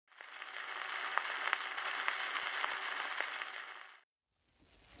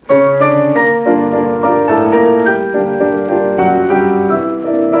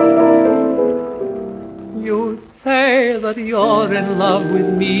in love with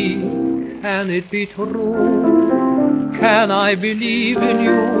me? Can it be true? Can I believe in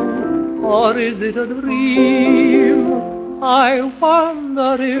you? Or is it a dream? I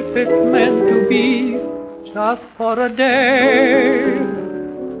wonder if it's meant to be, just for a day,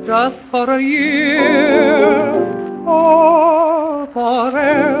 just for a year, or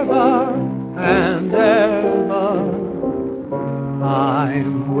forever and ever.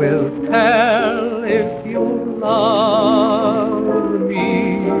 Time will tell if you love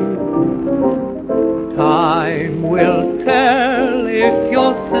me. Time will tell if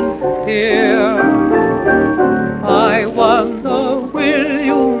you're sincere. I wonder, will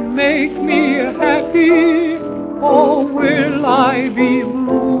you make me happy, or will I be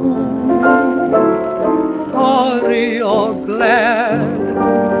blue? Sorry or glad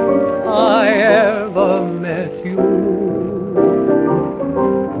I ever met you.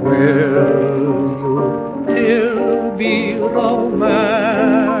 Will you still be romantic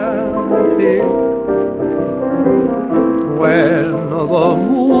when the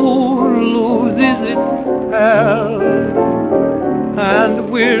moon loses its spell? And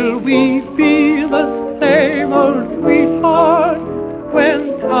will we be the same old sweetheart when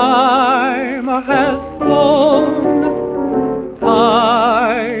time has flown?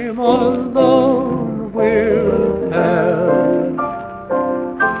 Time alone will tell.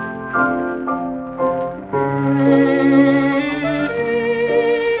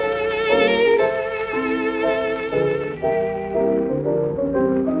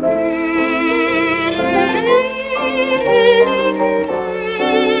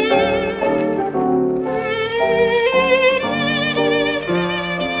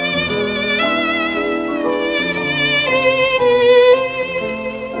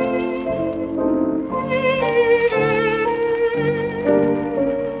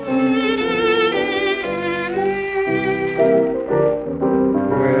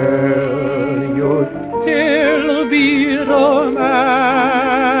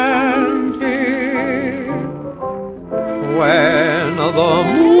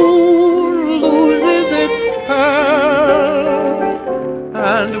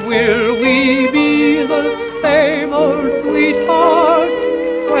 Will